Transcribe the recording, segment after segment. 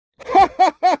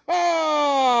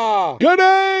Good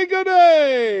day, good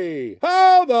day!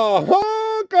 How the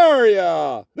honk are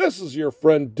ya? This is your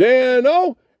friend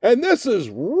Dan-O, and this is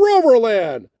Rover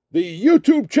Land, the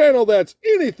YouTube channel that's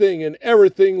anything and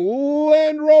everything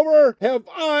Land Rover. Have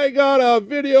I got a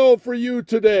video for you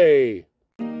today?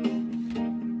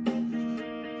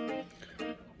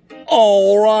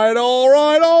 All right.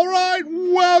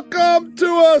 Welcome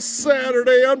to a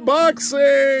Saturday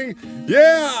unboxing.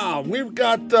 Yeah, we've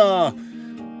got a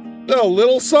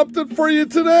little something for you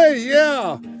today.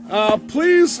 Yeah,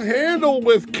 please handle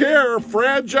with care,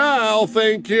 fragile,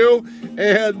 thank you.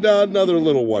 And another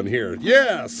little one here.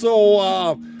 Yeah,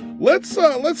 so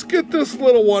let's get this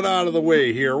little one out of the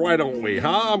way here. Why don't we,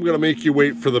 huh? I'm gonna make you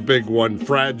wait for the big one,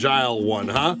 fragile one,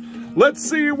 huh? Let's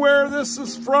see where this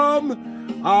is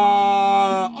from.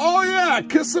 Oh yeah,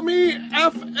 Kissimmee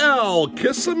FL.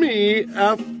 Kissimmee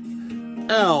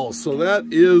FL. So that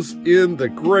is in the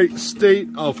great state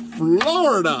of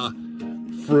Florida.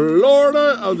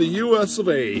 Florida of the US of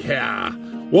A. Yeah.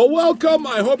 Well, welcome.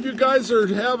 I hope you guys are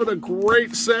having a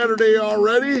great Saturday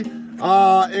already. You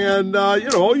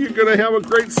know, you're going to have a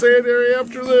great Saturday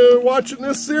after watching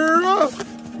this here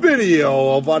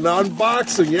video of an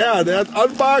unboxing. Yeah, that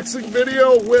unboxing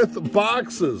video with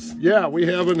boxes. Yeah, we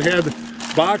haven't had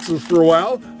boxes for a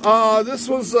while. This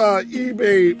was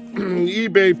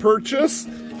eBay purchase.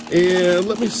 And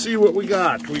let me see what we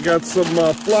got. We got some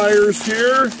flyers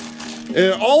here.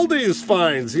 And Aldi's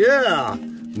finds, yeah.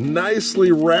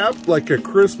 Nicely wrapped like a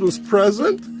Christmas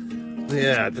present.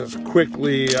 Yeah, just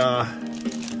quickly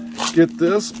get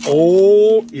this.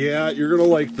 Oh, yeah, you're going to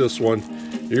like this one.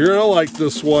 You're going to like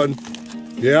this one.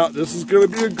 Yeah, this is going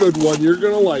to be a good one. You're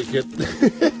going to like it.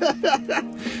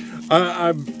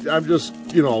 I'm just,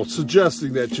 you know,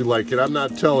 suggesting that you like it. I'm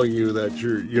not telling you that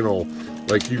you're, you know,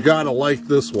 like you got to like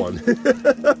this one.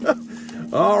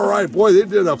 All right, boy, they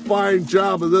did a fine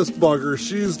job of this bugger.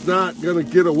 She's not going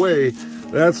to get away.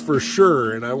 That's for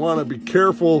sure, and I want to be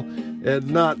careful and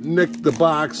not nick the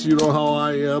box. You know how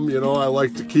I am. You know, I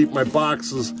like to keep my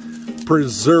boxes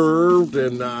preserved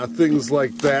and things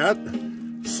like that.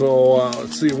 So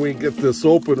let's see if we can get this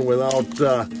open without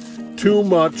too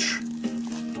much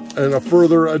and a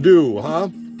further ado, huh?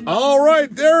 All right,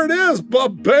 there it is.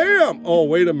 Ba-bam! Oh,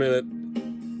 wait a minute.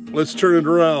 Let's turn it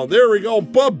around. There we go.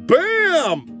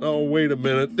 Ba-bam! Oh, wait a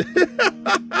minute.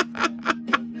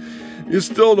 You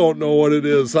still don't know what it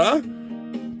is, huh?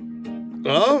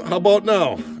 Huh? How about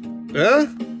now? Eh?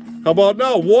 How about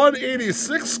now?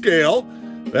 1/86 scale.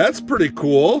 That's pretty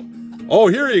cool. Oh,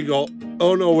 here you go.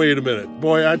 Oh, no, wait a minute.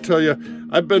 Boy, I tell you,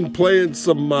 I've been playing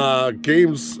some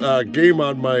game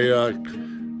on my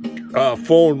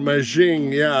phone,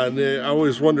 Majing, yeah, and I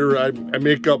always wonder, I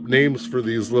make up names for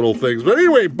these little things. But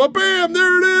anyway, ba-bam,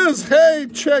 there it is. Hey,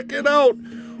 check it out.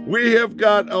 We have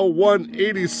got a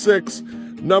 1/86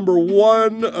 number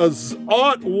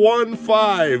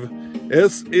 1/15.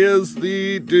 This is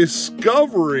the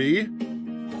Discovery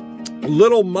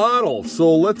little model.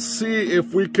 So let's see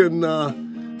if we can,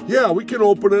 yeah, we can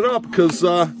open it up because,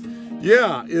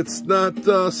 yeah, it's not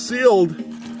sealed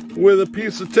with a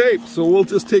piece of tape. So we'll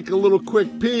just take a little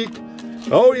quick peek.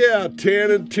 Oh yeah, tan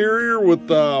interior with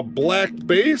black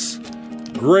base,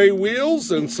 gray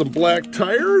wheels, and some black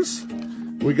tires.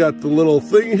 We got the little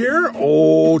thing here.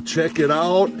 Oh, check it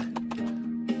out.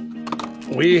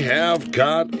 We have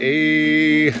got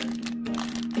a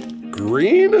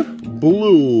green,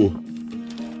 blue.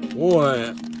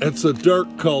 Boy, it's a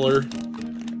dark color.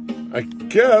 I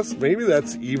guess maybe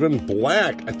that's even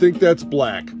black. I think that's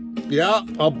black. Yeah,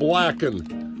 a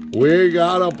blackened. We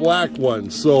got a black one.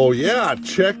 So yeah,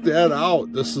 check that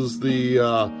out. This is the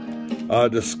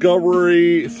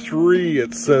Discovery 3,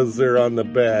 it says there on the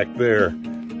back there.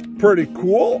 Pretty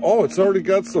cool. Oh, it's already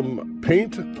got some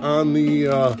paint on the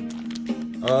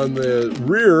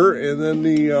rear, and then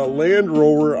the Land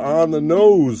Rover on the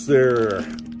nose there.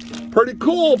 Pretty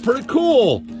cool, pretty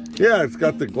cool. Yeah, it's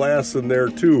got the glass in there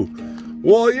too.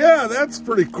 Well, yeah, that's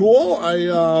pretty cool.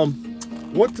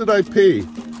 What did I pay?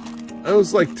 It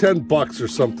was like 10 bucks or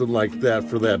something like that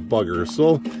for that bugger.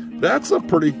 So that's a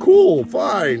pretty cool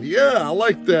find. Yeah, I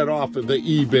like that off of the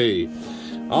eBay.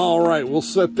 All right, we'll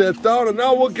set that down, and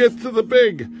now we'll get to the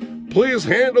big. Please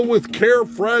handle with care,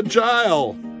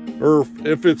 fragile. Or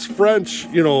if it's French,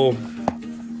 you know,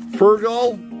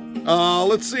 Fergal.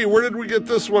 Let's see, where did we get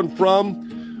this one from?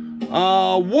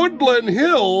 Woodland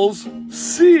Hills,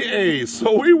 CA.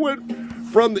 So we went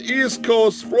from the East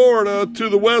Coast, Florida, to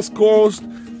the West Coast,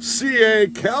 CA,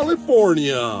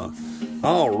 California.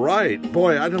 All right,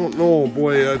 boy, I don't know,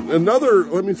 boy, another,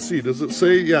 let me see, does it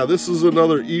say, yeah, this is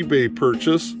another eBay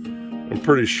purchase, I'm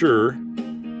pretty sure.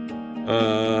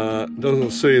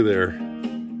 Doesn't say there.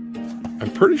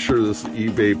 I'm pretty sure this is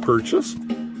eBay purchase.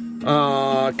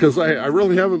 Because I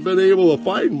really haven't been able to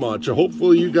find much.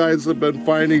 Hopefully you guys have been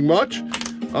finding much.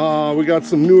 We got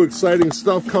some new exciting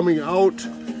stuff coming out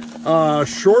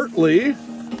shortly,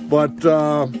 but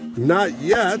not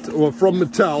yet. Well, from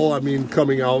Mattel, I mean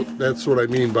coming out. That's what I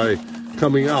mean by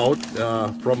coming out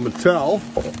from Mattel.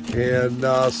 And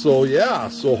so yeah,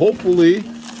 so hopefully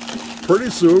pretty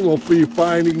soon we'll be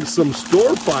finding some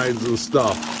store finds and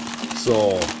stuff.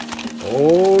 So,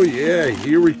 oh yeah,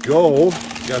 here we go.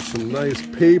 Got some nice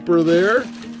paper there,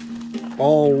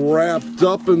 all wrapped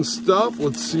up and stuff.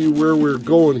 Let's see where we're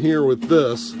going here with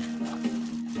this.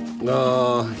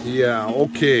 Yeah,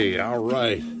 okay, all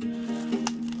right.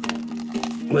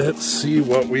 Let's see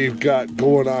what we've got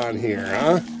going on here,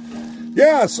 huh?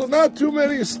 Yeah, so not too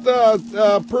many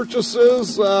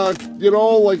purchases. You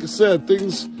know, like I said,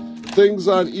 things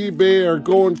on eBay are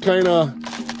going kind of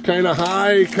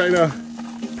high, kind of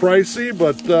pricey,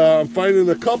 but I'm finding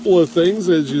a couple of things,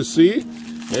 as you see,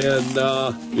 and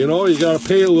you know, you got to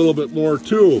pay a little bit more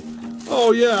too.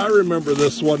 Oh yeah, I remember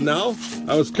this one now.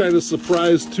 I was kind of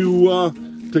surprised to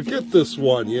get this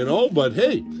one, you know, but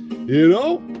hey, you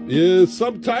know,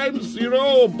 sometimes, you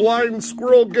know, a blind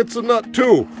squirrel gets a nut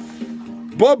too.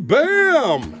 But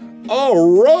bam!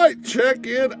 All right, check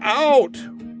it out.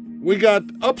 We got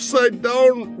upside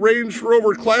down Range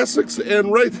Rover Classics,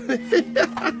 and right there.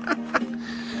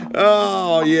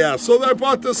 Oh yeah, so I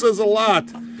bought this as a lot,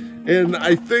 and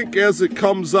I think as it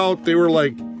comes out they were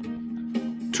like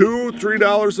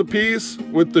 $2-3 a piece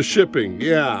with the shipping.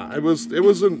 Yeah, it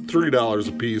wasn't $3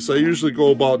 a piece. I usually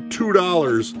go about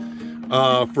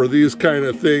 $2 for these kind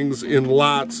of things in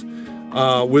lots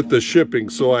with the shipping.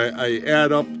 So I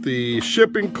add up the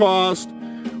shipping cost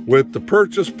with the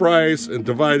purchase price and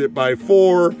divide it by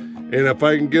 4. And if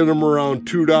I can get them around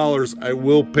 $2, I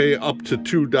will pay up to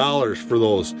 $2 for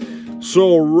those.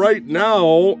 So right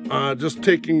now, just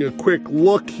taking a quick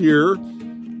look here,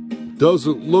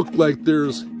 doesn't look like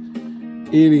there's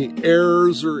any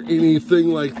errors or anything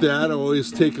like that. I always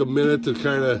take a minute to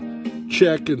kind of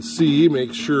check and see,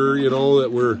 make sure, you know,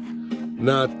 that we're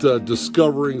not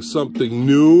discovering something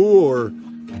new or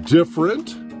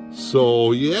different.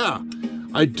 So yeah,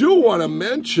 I do want to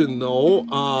mention though,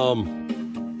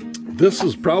 this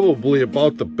is probably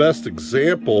about the best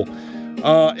example.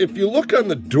 If you look on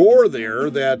the door there,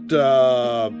 that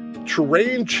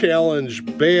Terrain Challenge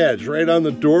badge right on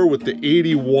the door with the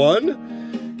 81,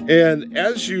 and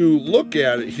as you look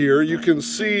at it here, you can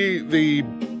see the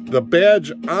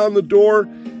badge on the door,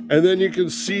 and then you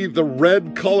can see the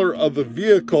red color of the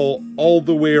vehicle all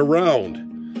the way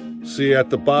around. See at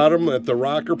the bottom, at the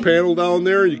rocker panel down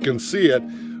there, you can see it.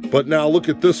 But now look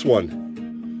at this one.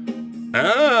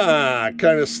 Ah,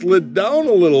 kind of slid down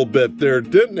a little bit there,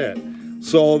 didn't it?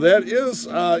 So that is,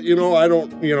 you know,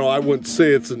 I wouldn't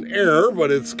say it's an error, but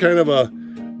it's kind of a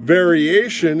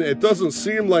variation. It doesn't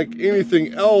seem like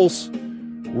anything else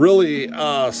really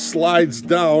slides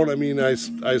down. I mean, I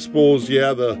suppose,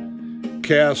 yeah, the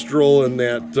Castrol and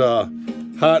that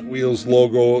Hot Wheels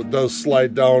logo does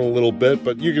slide down a little bit,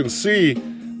 but you can see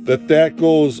that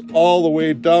goes all the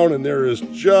way down, and there is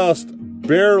just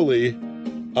barely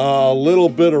a little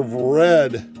bit of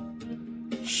red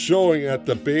showing at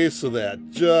the base of that,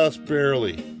 just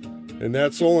barely. And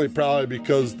that's only probably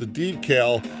because the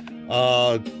decal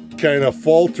kind of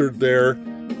faltered there,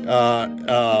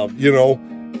 you know,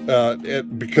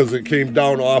 because it came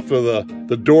down off of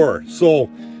the door. So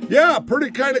yeah,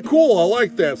 pretty kind of cool. I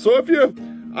like that. So if you,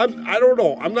 I don't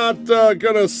know, I'm not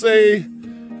gonna say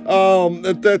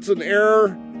that that's an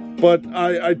error, but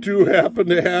I do happen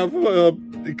to have a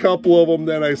couple of them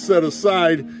that I set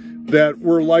aside that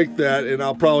were like that, and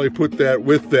I'll probably put that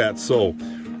with that. So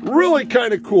really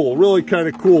kind of cool, really kind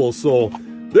of cool. So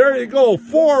there you go,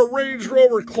 4 Range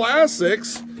Rover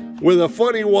Classics with a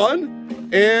funny one,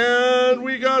 and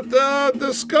we got the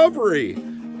Discovery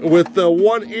with the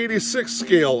 1/86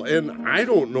 scale, and I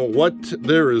don't know what,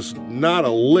 there is not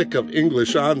a lick of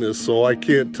English on this, so I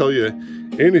can't tell you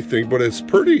anything, but it's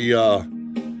pretty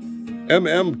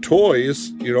MM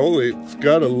Toys, you know, it's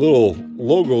got a little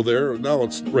logo there. Now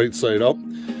it's right side up,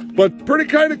 but pretty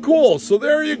kind of cool. So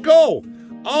there you go.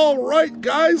 All right,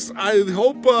 guys, I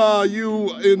hope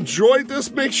you enjoyed this.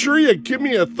 Make sure you give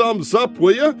me a thumbs up,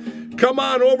 will you? Come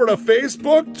on over to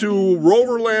Facebook, to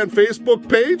Rover Land Facebook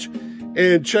page,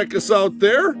 and check us out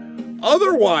there.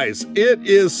 Otherwise, it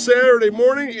is Saturday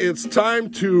morning. It's time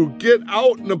to get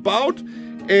out and about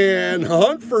and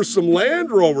hunt for some Land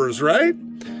Rovers, right?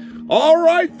 All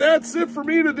right, that's it for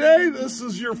me today. This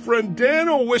is your friend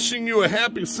Dano wishing you a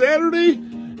happy Saturday,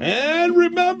 And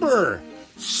remember,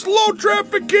 slow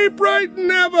traffic, keep right, and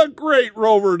have a great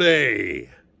Rover Day.